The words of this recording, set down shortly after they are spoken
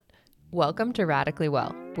Welcome to Radically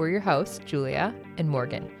Well. We're your hosts, Julia and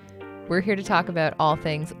Morgan. We're here to talk about all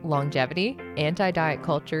things longevity, anti-diet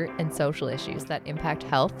culture, and social issues that impact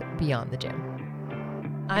health beyond the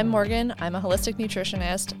gym. I'm Morgan. I'm a holistic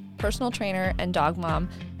nutritionist, personal trainer, and dog mom,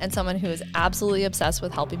 and someone who is absolutely obsessed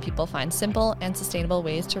with helping people find simple and sustainable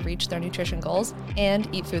ways to reach their nutrition goals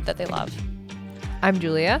and eat food that they love. I'm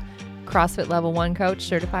Julia, CrossFit Level 1 coach,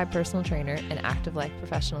 certified personal trainer, and active life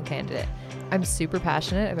professional candidate. I'm super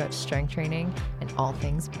passionate about strength training and all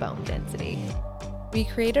things bone density. We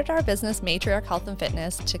created our business Matriarch Health and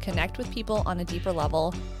Fitness to connect with people on a deeper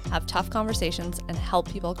level, have tough conversations, and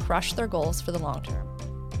help people crush their goals for the long term.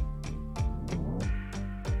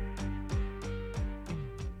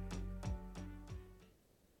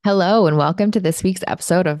 Hello, and welcome to this week's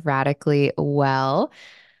episode of Radically Well.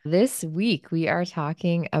 This week, we are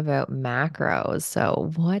talking about macros.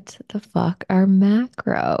 So, what the fuck are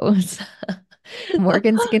macros?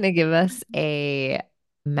 Morgan's going to give us a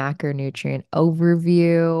macronutrient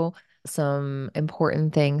overview, some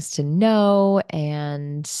important things to know,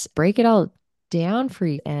 and break it all down for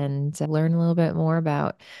you and learn a little bit more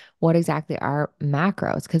about what exactly are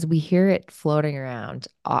macros, because we hear it floating around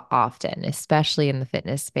often, especially in the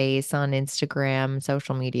fitness space on Instagram,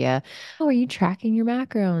 social media. Oh, are you tracking your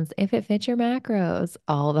macros? If it fits your macros,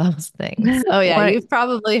 all those things. Oh yeah, you've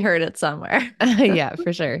probably heard it somewhere. Yeah,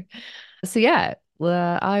 for sure. So yeah,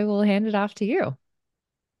 I will hand it off to you.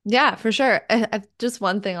 Yeah, for sure. Just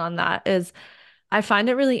one thing on that is I find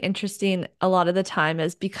it really interesting a lot of the time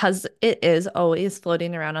is because it is always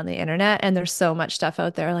floating around on the internet and there's so much stuff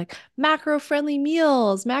out there like macro friendly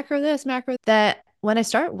meals, macro this, macro that. When I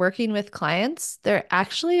start working with clients, they're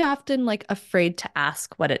actually often like afraid to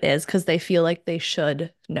ask what it is because they feel like they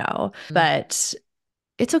should know. But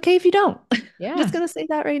it's okay if you don't. Yeah. I'm just going to say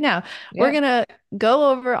that right now. Yeah. We're going to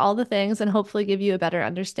go over all the things and hopefully give you a better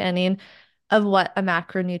understanding of what a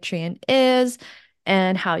macronutrient is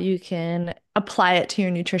and how you can apply it to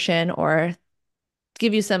your nutrition or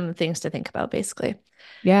give you some things to think about, basically.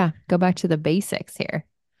 Yeah. Go back to the basics here.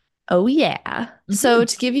 Oh, yeah. So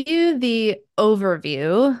to give you the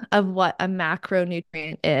overview of what a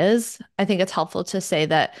macronutrient is, I think it's helpful to say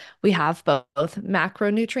that we have both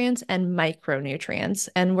macronutrients and micronutrients.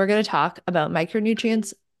 And we're going to talk about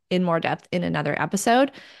micronutrients in more depth in another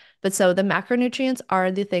episode. But so the macronutrients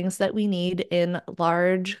are the things that we need in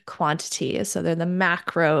large quantities. So they're the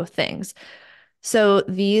macro things. So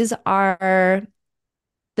these are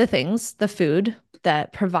the things, the food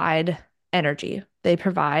that provide energy. They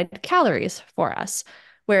provide calories for us,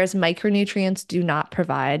 whereas micronutrients do not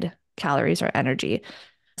provide calories or energy.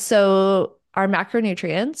 So our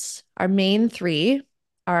macronutrients, our main three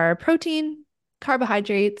are protein,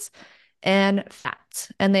 carbohydrates, and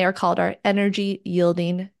fats, and they are called our energy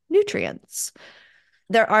yielding nutrients.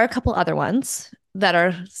 There are a couple other ones that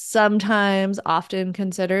are sometimes often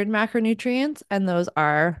considered macronutrients, and those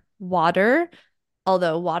are water.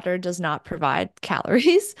 Although water does not provide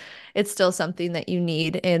calories, it's still something that you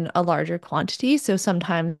need in a larger quantity. So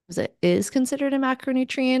sometimes it is considered a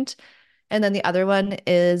macronutrient. And then the other one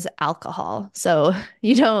is alcohol. So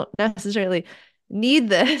you don't necessarily need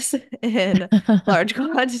this in large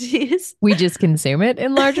quantities. We just consume it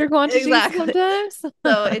in larger quantities Exactly. sometimes.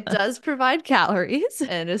 So it does provide calories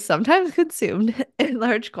and is sometimes consumed in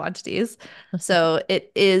large quantities. So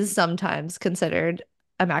it is sometimes considered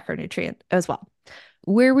a macronutrient as well.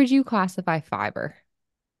 Where would you classify fiber?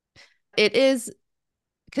 It is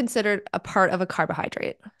considered a part of a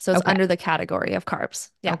carbohydrate. So it's under the category of carbs.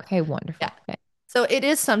 Yeah. Okay, wonderful. Yeah. Okay. So it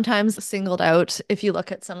is sometimes singled out. If you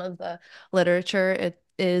look at some of the literature, it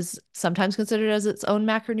is sometimes considered as its own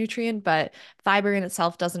macronutrient, but fiber in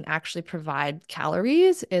itself doesn't actually provide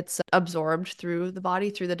calories. It's absorbed through the body,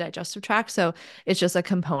 through the digestive tract. So it's just a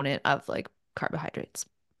component of like carbohydrates.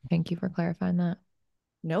 Thank you for clarifying that.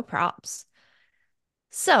 No props.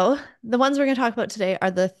 So the ones we're going to talk about today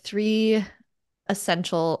are the three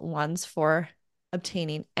essential ones for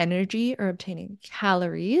obtaining energy or obtaining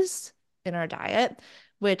calories in our diet,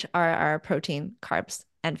 which are our protein, carbs,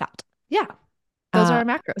 and fat. Yeah, those are our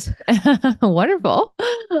macros. Wonderful.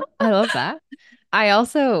 I love that. I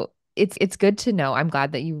also, it's good to know. I'm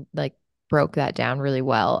glad that you like broke that down really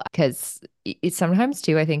well because it's sometimes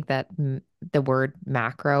too, I think that the word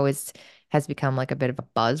macro has become like a bit of a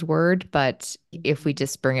buzzword, but if we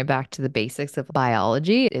just bring it back to the basics of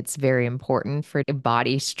biology, it's very important for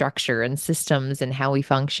body structure and systems and how we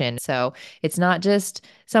function. So it's not just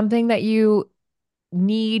something that you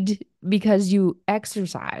need because you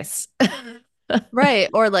exercise. Right.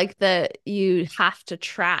 Or like that you have to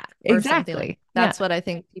track or something like Exactly. that's what I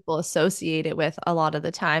think people associate it with a lot of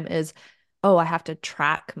the time is oh, I have to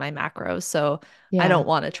track my macros. So I Yeah. don't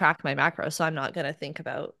want to track my macros. So I'm not going to think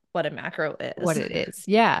about what a macro What is. it is.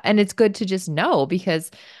 Yeah. And it's good to just know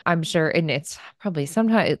because I'm sure, and it's probably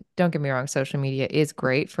sometimes, don't get me wrong, social media is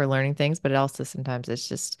great for learning things, but it also sometimes it's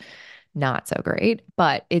just not so great.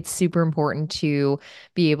 But it's super important to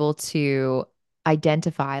be able to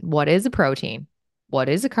identify what is a protein, what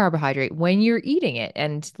is a carbohydrate when you're eating it.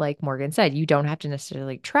 And like Morgan said, you don't have to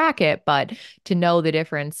necessarily track it, but to know the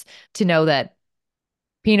difference, to know that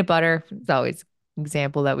peanut butter is always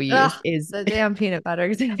example that we use Ugh, the damn peanut butter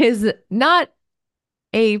example. is not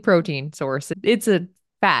a protein source. It's a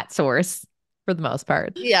fat source for the most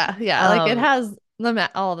part. Yeah, yeah. Like it Um, has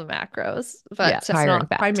all the macros, yeah, but it's higher in not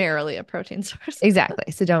fat. primarily a protein source.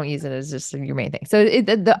 Exactly. So don't use it as just your main thing. So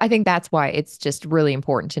I think that's why it's just really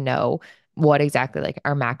important to know what exactly like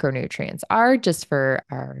our macronutrients are just for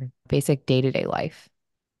our basic day-to-day life.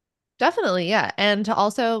 Definitely, yeah. And to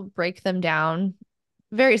also break them down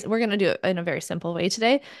we're going to do it in a very simple way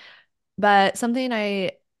today, but something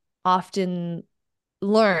I often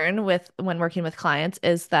learn with when working with clients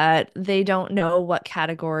is that they don't know what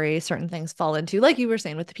category certain things fall into, like you were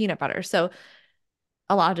saying with the peanut butter. So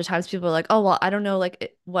a lot of times people are like, oh, well, I don't know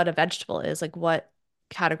what a vegetable is. Like what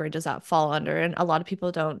category does that fall under? And a lot of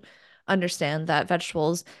people don't understand that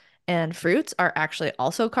vegetables and fruits are actually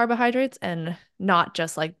also carbohydrates and not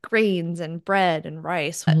just like grains and bread and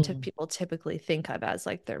rice, what Mhm. people typically think of as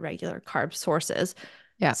like their regular carb sources.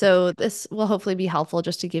 Yeah. So this will hopefully be helpful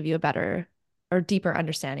just to give you a better or deeper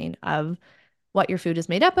understanding of what your food is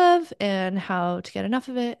made up of and how to get enough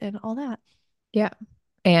of it and all that. Yeah.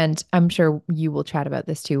 And I'm sure you will chat about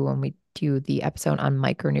this too when we do the episode on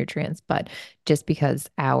micronutrients. But just because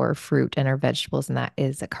our fruit and our vegetables and that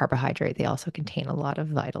is a carbohydrate, they also contain a lot of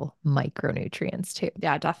vital micronutrients too.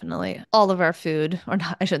 Yeah, definitely. All of our food, or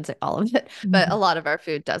not, I shouldn't say all of it, but a Mhm. lot of our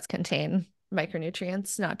food does contain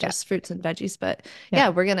micronutrients, not Yeah. just fruits and veggies. But Yeah. yeah,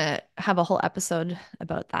 we're gonna have a whole episode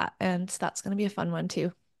about that, and that's gonna be a fun one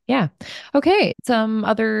too. Yeah. Okay.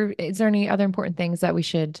 Is there any other important things that we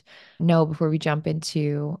should know before we jump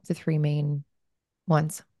into the three main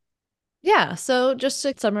ones? Yeah, so just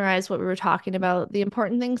to summarize what we were talking about, the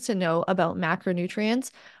important things to know about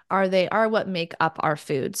macronutrients are they are what make up our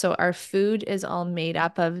food. So our food is all made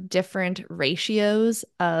up of different ratios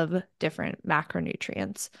of different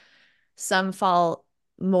macronutrients. Some fall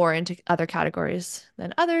more into other categories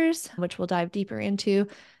than others, which we'll dive deeper into,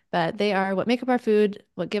 but they are what make up our food,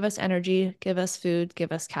 what give us energy, give us food,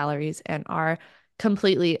 give us calories, and are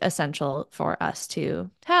completely essential for us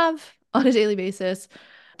to have on a daily basis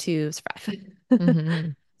to survive. Hmm.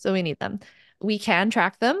 So we need them. We can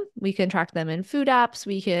track them. We can track them in food apps.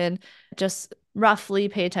 We can just roughly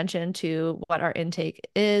pay attention to what our intake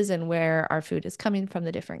is and where our food is coming from,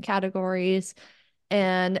 the different categories.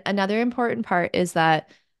 And another important part is that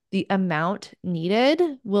the amount needed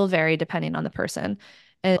will vary depending on the person.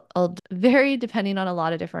 And it'll vary depending on a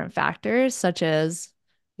lot of different factors, such as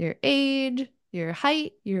your age, your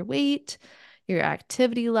height, your weight, your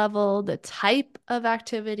activity level, the type of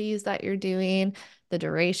activities that you're doing, the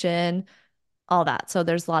duration, all that. So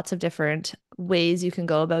there's lots of different ways you can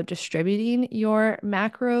go about distributing your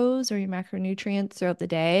macros or your macronutrients throughout the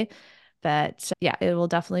day. But yeah, it will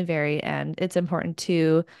definitely vary. And it's important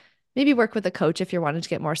to maybe work with a coach if you're wanting to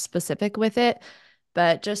get more specific with it.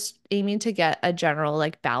 But just aiming to get a general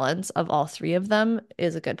like balance of all three of them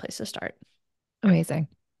is a good place to start. Amazing.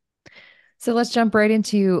 So let's jump right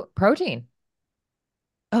into protein.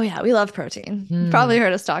 Oh, yeah, we love protein. You've Mm. probably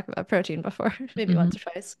heard us talk about protein before, maybe Hmm. once or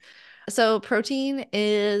twice. So, protein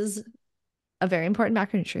is a very important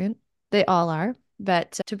macronutrient. They all are.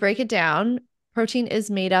 But to break it down, protein is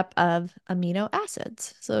made up of amino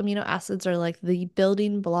acids. So, amino acids are like the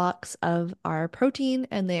building blocks of our protein,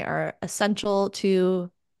 and they are essential to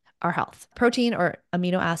our health. Protein or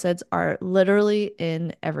amino acids are literally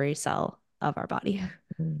in every cell of our body.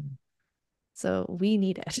 So, we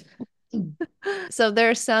need it. So, there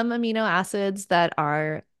are some amino acids that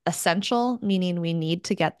are essential, meaning we need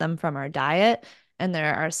to get them from our diet. And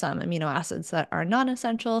there are some amino acids that are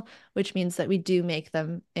non-essential, which means that we do make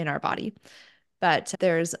them in our body. But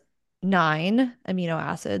there's 9 amino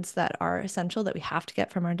acids that are essential that we have to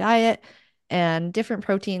get from our diet. And different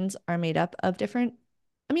proteins are made up of different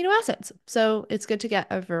amino acids. So it's good to get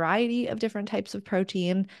a variety of different types of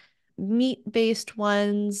protein. Meat-based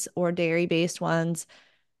ones or dairy-based ones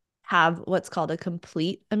have what's called a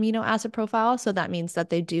complete amino acid profile. So that means that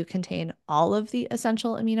they do contain all of the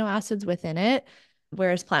essential amino acids within it,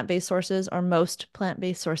 whereas plant-based sources or most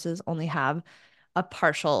plant-based sources only have a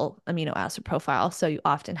partial amino acid profile. So you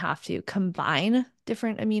often have to combine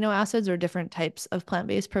different amino acids or different types of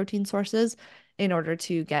plant-based protein sources in order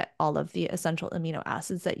to get all of the essential amino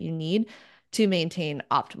acids that you need to maintain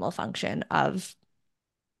optimal function of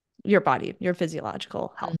your body, your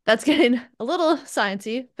physiological Mm. health. That's getting a little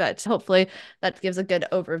sciencey, but hopefully that gives a good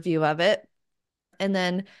overview of it. And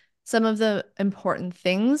then some of the important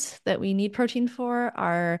things that we need protein for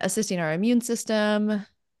are assisting our immune system,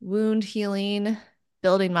 wound healing,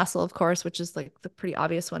 building muscle, of course, which is like the pretty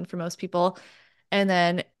obvious one for most people. And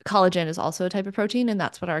then collagen is also a type of protein, and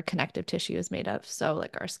that's what our connective tissue is made of. So,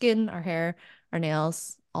 like our skin, our hair, our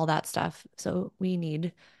nails, all that stuff. So we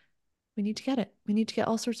need to get it. We need to get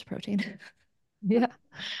all sorts of protein. Yeah.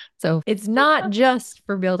 So it's not just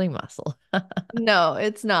for building muscle. No,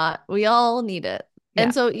 it's not. We all need it. Yeah.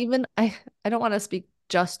 And so even I don't want to speak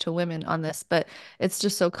just to women on this, but it's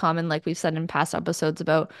just so common, like we've said in past episodes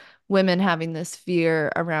about women having this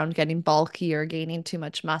fear around getting bulky or gaining too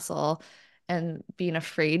much muscle and being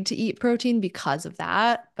afraid to eat protein because of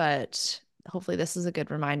that. But hopefully this is a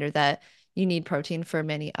good reminder that you need protein for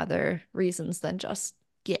many other reasons than just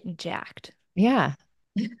getting jacked. Yeah.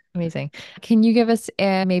 Amazing. Can you give us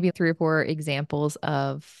maybe 3 or 4 examples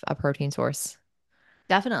of a protein source?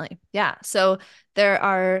 Definitely. Yeah. So there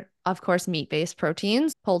are, of course, meat-based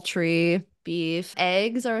proteins, poultry, beef,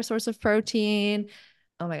 eggs are a source of protein.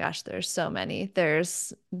 Oh my gosh, there's so many.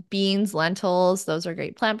 There's beans, lentils, those are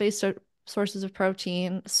great plant-based sources of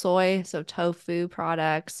protein. Soy, so tofu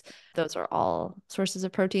products, those are all sources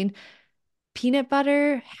of protein. Peanut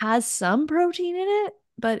butter has some protein in it,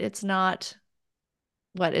 but it's not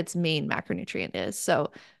what its main macronutrient is.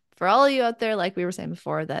 So, for all of you out there, like we were saying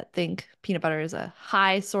before, that think peanut butter is a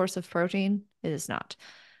high source of protein, it is not.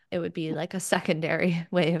 It would be like a secondary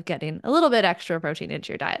way of getting a little bit extra protein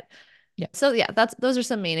into your diet. Yeah. So yeah, that's those are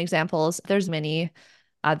some main examples. There's many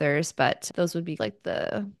others, but those would be like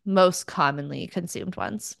the most commonly consumed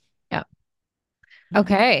ones. Yeah. Mhm.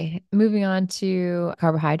 Okay. Moving on to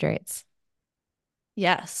carbohydrates.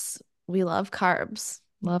 Yes, we love carbs,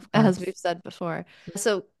 Love as carbs. we've said before.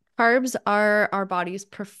 So, carbs are our body's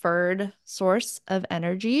preferred source of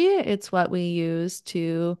energy. It's what we use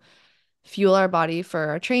to fuel our body for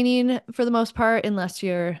our training for the most part, unless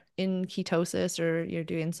you're in ketosis or you're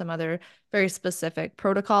doing some other very specific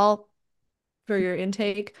protocol for your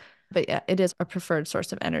intake. But yeah, it is our preferred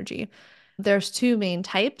source of energy. There's two main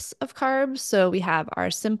types of carbs. So we have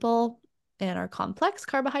our simple and our complex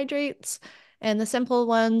carbohydrates. And the simple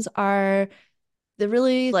ones are the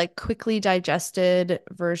really like quickly digested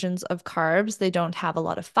versions of carbs. They don't have a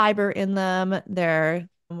lot of fiber in them. They're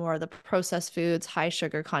more the processed foods, high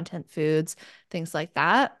sugar content foods, things like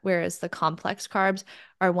that. Whereas the complex carbs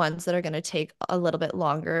are ones that are going to take a little bit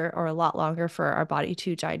longer or a lot longer for our body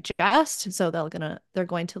to digest. So they're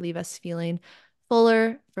going to leave us feeling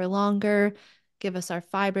fuller for longer, give us our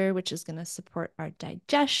fiber, which is going to support our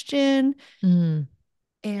digestion. Mm.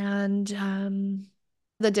 And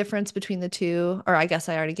the difference between the two, or I guess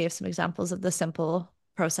I already gave some examples of the simple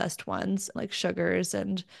processed ones, like sugars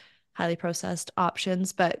and highly processed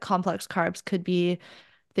options, but complex carbs could be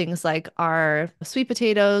things like our sweet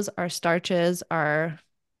potatoes, our starches, our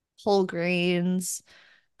whole grains,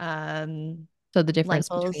 So the difference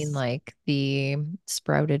between lentils. like the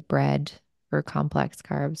sprouted bread for complex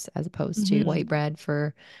carbs as opposed to white Mhm. bread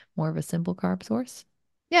for more of a simple carb source.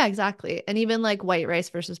 Yeah, exactly. And even like white rice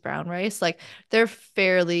versus brown rice, like they're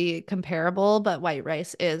fairly comparable, but white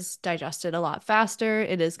rice is digested a lot faster.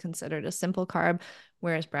 It is considered a simple carb,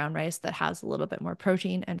 whereas brown rice that has a little bit more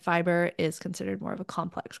protein and fiber is considered more of a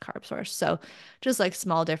complex carb source. So, just like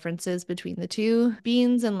small differences between the two,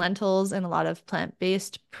 beans and lentils and a lot of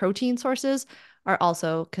plant-based protein sources are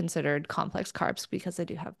also considered complex carbs because they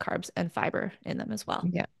do have carbs and fiber in them as well.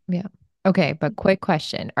 Yeah. Yeah. Okay, but quick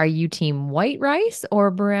question. Are you team white rice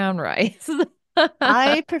or brown rice?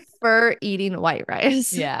 I prefer eating white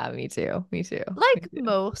rice. Yeah, me too. Me too. Me Like too.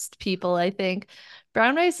 most people, I think.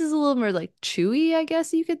 Brown rice is a little more like chewy, I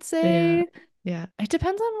guess you could Yeah. say. Yeah. It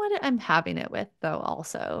depends on what I'm having it with, though,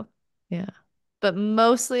 also. Yeah. But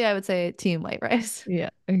mostly I would say team white rice. Yeah.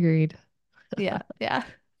 Agreed. Yeah, yeah.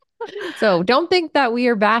 So don't think that we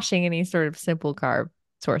are bashing any sort of simple carb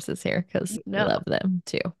sources here because we No. love them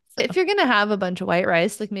too. So If you're gonna have a bunch of white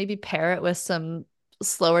rice, like maybe pair it with some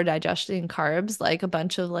slower digesting carbs, like a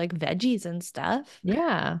bunch of like veggies and stuff.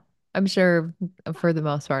 yeah, I'm sure for the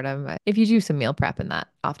most part, if you do some meal prep in that,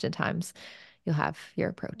 oftentimes you'll have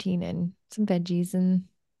your protein and some veggies and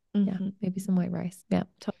yeah, Hmm. maybe some white rice. Yeah.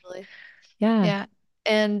 Totally. Yeah. Yeah.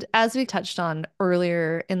 And as we touched on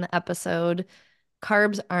earlier in the episode,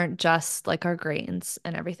 carbs aren't just like our grains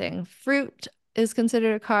and everything. Fruit is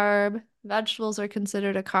considered a carb, vegetables are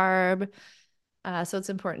considered a carb. So it's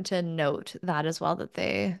important to note that as well, that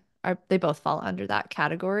they both fall under that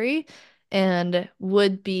category and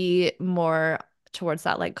would be more towards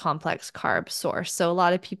that like complex carb source. So a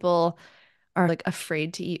lot of people are like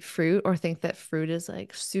afraid to eat fruit or think that fruit is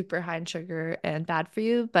like super high in sugar and bad for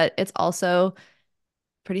you, but it's also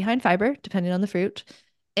pretty high in fiber, depending on the fruit,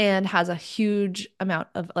 and has a huge amount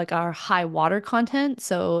of like our high water content.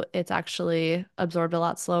 So it's actually absorbed a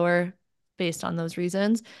lot slower based on those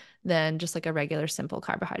reasons than just like a regular simple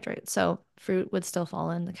carbohydrate. So fruit would still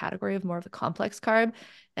fall in the category of more of a complex carb,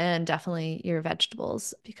 and definitely your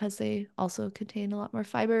vegetables because they also contain a lot more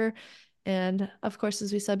fiber. And of course,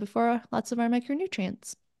 as we said before, lots of our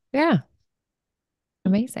micronutrients. Yeah.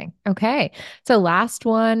 Amazing. Okay. So last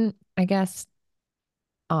one, I guess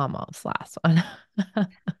almost last one.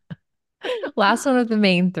 Last one of the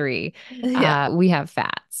main three. Yeah. We have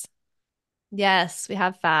fats. Yes, we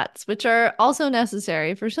have fats, which are also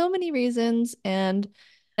necessary for so many reasons. And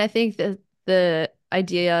I think that the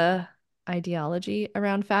ideology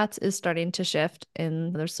around fats is starting to shift.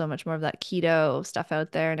 And there's so much more of that keto stuff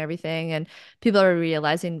out there and everything. And people are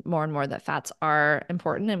realizing more and more that fats are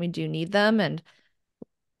important and we do need them. And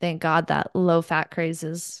thank God that low fat craze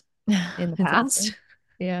is in the It's over. past.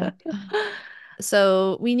 Yeah.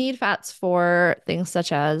 So we need fats for things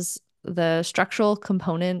such as the structural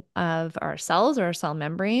component of our cells or our cell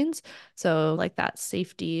membranes. So, like that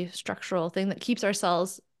safety structural thing that keeps our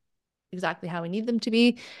cells exactly how we need them to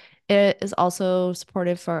be. It is also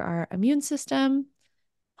supportive for our immune system,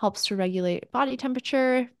 helps to regulate body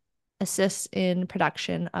temperature, assists in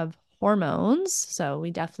production of hormones. So, we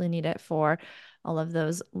definitely need it for all of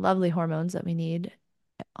those lovely hormones that we need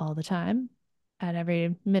all the time at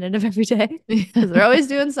every minute of every day because they're always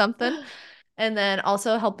doing something. And then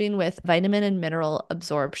also helping with vitamin and mineral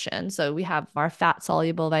absorption. So we have our fat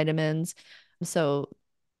soluble vitamins. So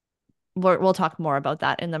we'll talk more about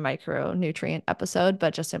that in the micronutrient episode,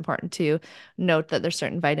 but just important to note that there's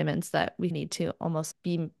certain vitamins that we need to almost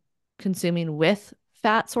be consuming with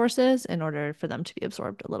fat sources in order for them to be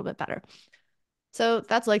absorbed a little bit better. So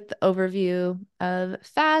that's like the overview of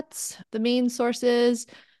fats. The main sources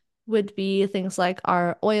would be things like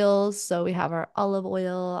our oils. So we have our olive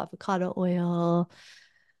oil, avocado oil,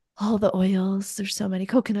 all the oils. There's so many,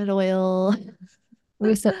 coconut oil.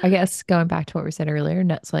 I guess going back to what we said earlier,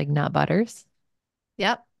 nuts like nut butters,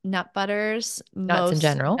 Yep. Nut butters, nuts in most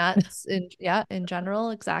general. nuts in yeah, in general,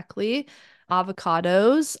 exactly.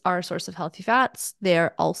 Avocados are a source of healthy fats.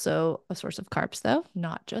 They're also a source of carbs, though,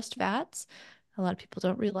 not just fats. A lot of people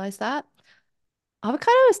don't realize that.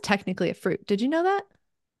 Avocado is technically a fruit. Did you know that?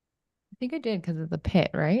 I think I did because of the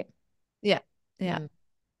pit, right? Yeah. Yeah. Mm.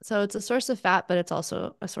 So it's a source of fat, but it's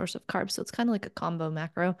also a source of carbs. So it's kind of like a combo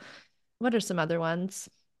macro. What are some other ones?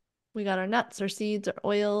 We got our nuts, our seeds, our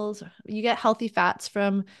oils. You get healthy fats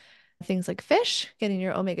from things like fish, getting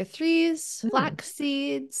your omega 3s, Mm. flax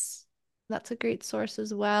seeds. That's a great source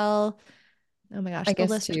as well. Oh my gosh, I the guess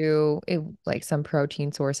list. too, like some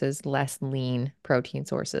protein sources, less lean protein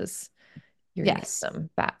sources, you're gonna get Yes. some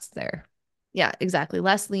fats there. Yeah, exactly.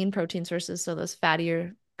 Less lean protein sources. So those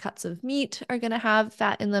fattier cuts of meat are going to have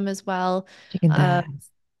fat in them as well. Chicken Uh, thighs.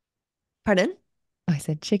 Pardon? Oh, I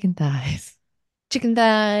said chicken thighs. Chicken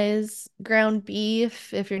thighs, ground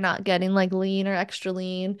beef, if you're not getting like lean or extra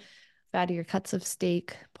lean, fattier cuts of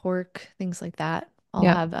steak, pork, things like that all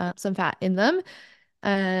Yeah. have some fat in them.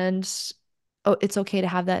 And oh, it's okay to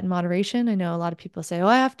have that in moderation. I know a lot of people say, oh,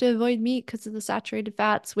 I have to avoid meat because of the saturated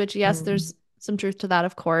fats, which, yes, Mm. there's some truth to that,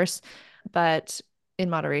 of course, but in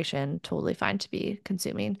moderation, totally fine to be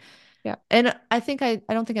consuming. Yeah. And I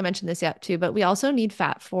don't think I mentioned this yet too, but we also need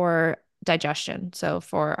fat for digestion. So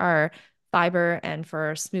for our fiber and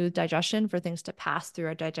for smooth digestion, for things to pass through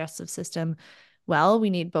our digestive system well, we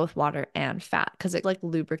need both water and fat because it like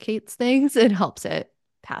lubricates things. It helps it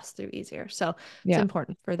pass through easier. So it's Yeah.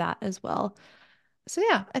 important for that as well. So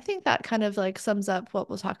yeah, I think that kind of like sums up what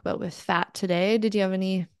we'll talk about with fat today. Did you have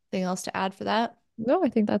anything else to add for that? No, I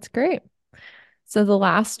think that's great. So the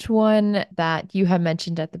last one that you had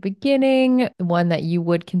mentioned at the beginning, one that you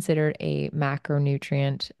would consider a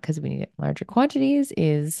macronutrient because we need it in larger quantities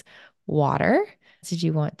is water. Did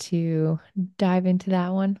you want to dive into that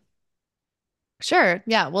one? Sure.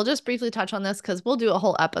 Yeah, we'll just briefly touch on this because we'll do a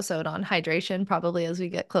whole episode on hydration probably as we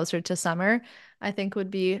get closer to summer, I think would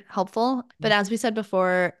be helpful. But as we said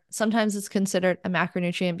before, sometimes it's considered a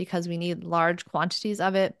macronutrient because we need large quantities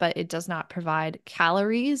of it, but it does not provide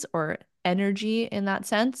calories or energy in that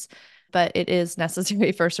sense. But it is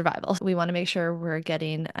necessary for survival. We want to make sure we're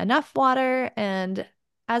getting enough water. And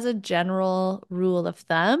as a general rule of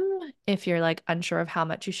thumb, if you're like unsure of how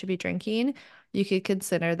much you should be drinking, you could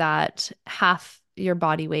consider that half your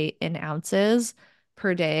body weight in ounces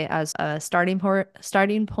per day as a starting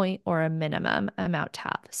point or a minimum amount to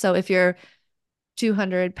have. So if you're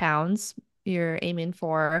 200 pounds, you're aiming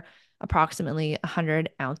for approximately 100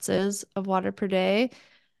 ounces of water per day.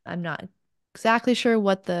 I'm not exactly sure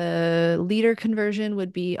what the liter conversion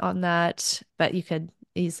would be on that, but you could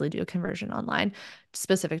easily do a conversion online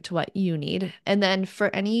specific to what you need. And then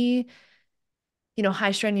for any,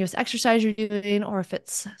 high strenuous exercise you're doing, or if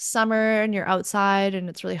it's summer and you're outside and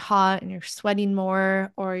it's really hot and you're sweating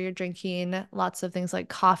more, or you're drinking lots of things like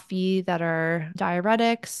coffee that are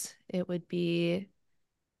diuretics, it would be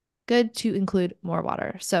good to include more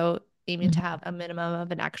water. So aiming to Mhm. have a minimum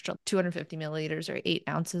of an extra 250 milliliters or 8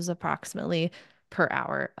 ounces approximately per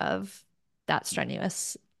hour of that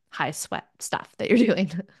strenuous high sweat stuff that you're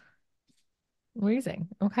doing. Amazing.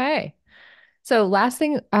 Okay. So, last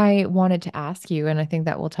thing I wanted to ask you, and I think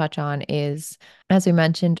that we'll touch on is, as we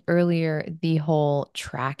mentioned earlier, the whole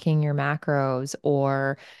tracking your macros,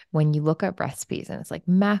 or when you look up recipes and it's like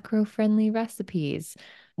macro friendly recipes.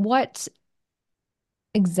 What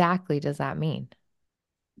exactly does that mean?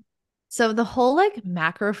 So the whole like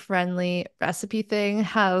macro friendly recipe thing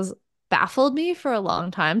has baffled me for a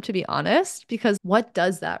long time, to be honest, because what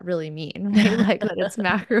does that really mean, right? Like that it's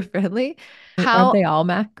macro friendly. Aren't How, they all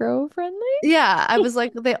macro friendly? yeah, I was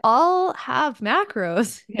like, they all have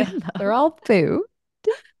macros Yeah, in they're them. all food.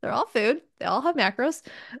 They're all food. They all have macros.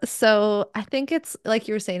 So I think it's like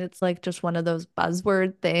you were saying, it's like just one of those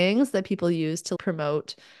buzzword things that people use to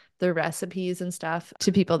promote their recipes and stuff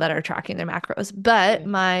to people that are tracking their macros. But Yeah.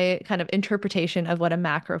 my kind of interpretation of what a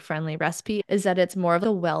macro friendly recipe is that it's more of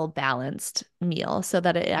a well balanced meal so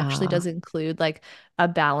that it actually Ah, does include like a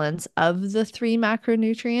balance of the three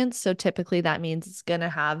macronutrients. So typically that means it's going to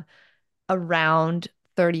have around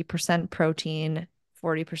 30% protein,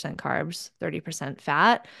 40% carbs, 30%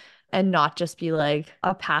 fat, and not just be like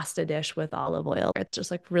a pasta dish with olive oil. It's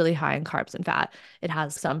just like really high in carbs and fat. It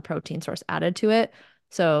has some protein source added to it.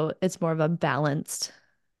 So it's more of a balanced,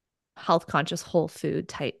 health conscious, whole food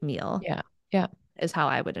type meal, yeah. Yeah. is how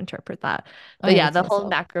I would interpret that. But I yeah, would the say whole so.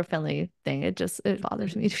 macro friendly thing, it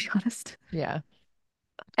bothers me, to be honest. Yeah.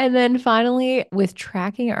 And then finally, with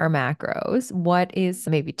tracking our macros, what is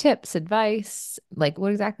maybe tips, advice? Like,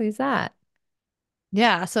 what exactly is that?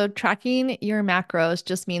 Yeah, so tracking your macros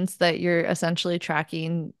just means that you're essentially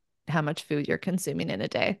tracking how much food you're consuming in a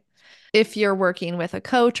day. If you're working with a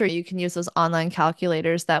coach, or you can use those online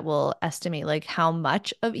calculators that will estimate like how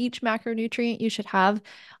much of each macronutrient you should have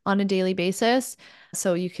on a daily basis.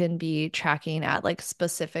 So you can be tracking at like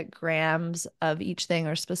specific grams of each thing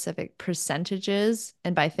or specific percentages,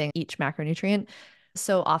 and by thing, each macronutrient.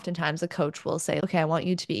 So oftentimes a coach will say, okay, I want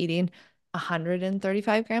you to be eating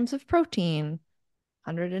 135 grams of protein,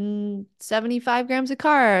 175 grams of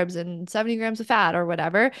carbs and 70 grams of fat or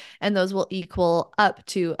whatever. And those will equal up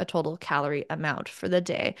to a total calorie amount for the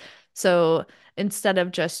day. So instead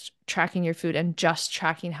of just tracking your food and just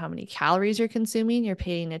tracking how many calories you're consuming, you're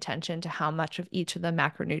paying attention to how much of each of the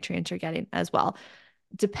macronutrients you're getting as well.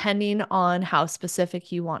 Depending on how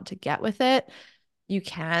specific you want to get with it, you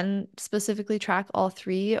can specifically track all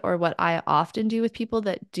three. Or what I often do with people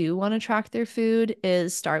that do want to track their food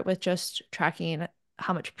is start with just tracking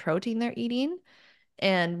how much protein they're eating,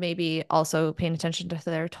 and maybe also paying attention to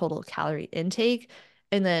their total calorie intake,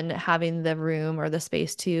 and then having the room or the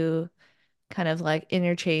space to kind of like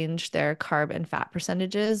interchange their carb and fat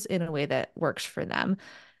percentages in a way that works for them,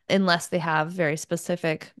 unless they have very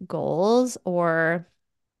specific goals or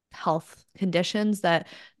health conditions that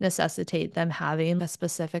necessitate them having a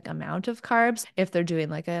specific amount of carbs. If they're doing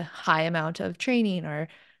like a high amount of training or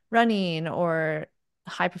running or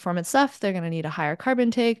high performance stuff, they're going to need a higher carb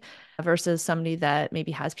intake, versus somebody that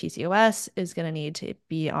maybe has PCOS is going to need to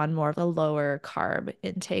be on more of a lower carb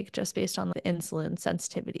intake just based on the insulin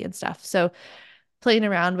sensitivity and stuff. So playing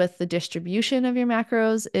around with the distribution of your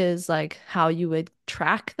macros is like how you would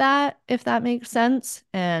track that, if that makes sense.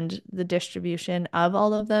 And the distribution of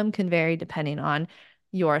all of them can vary depending on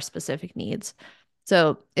your specific needs.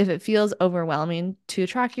 So if it feels overwhelming to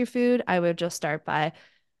track your food, I would just start by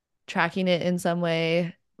tracking it in some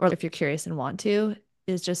way, or if you're curious and want to,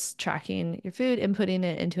 is just tracking your food and putting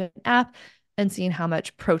it into an app and seeing how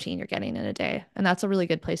much protein you're getting in a day. And that's a really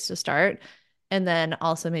good place to start. And then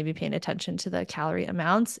also maybe paying attention to the calorie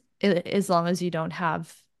amounts, as long as you don't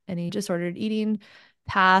have any disordered eating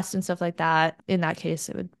past and stuff like that. In that case,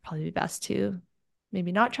 it would probably be best to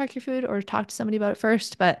maybe not track your food or talk to somebody about it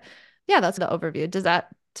first. But yeah, that's the overview. Does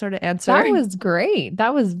that sort of That answer? was great.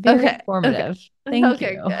 That was very Okay. Okay. informative. Thank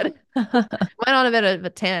Okay, you. good. Went on a bit of a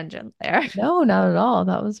tangent there. No, not at all.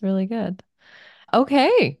 That was really good.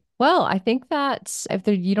 Okay. Well, I think that if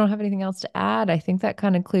you don't have anything else to add, I think that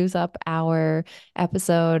kind of clues up our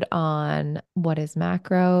episode on what is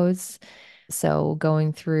macros. So,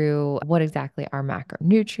 going through what exactly are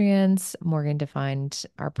macronutrients, Morgan defined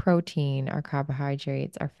our protein, our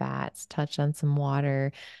carbohydrates, our fats, touched on some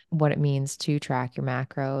water, what it means to track your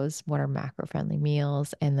macros, what are macro friendly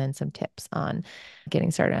meals, and then some tips on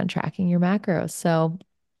getting started on tracking your macros. So,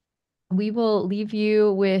 we will leave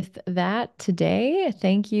you with that today.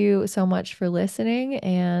 Thank you so much for listening,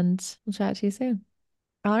 and we'll chat to you soon.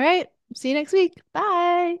 All right. See you next week.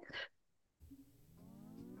 Bye.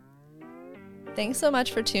 Thanks so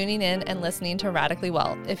much for tuning in and listening to Radically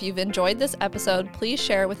Well. If you've enjoyed this episode, please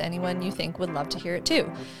share it with anyone you think would love to hear it too.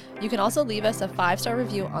 You can also leave us a 5-star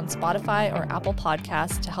review on Spotify or Apple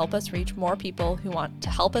Podcasts to help us reach more people who want to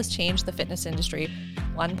help us change the fitness industry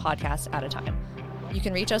one podcast at a time. You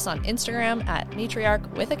can reach us on Instagram at matriarch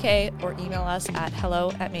with a K or email us at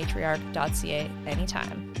hello@matriarch.ca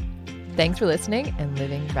anytime. Thanks for listening and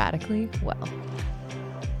living radically well.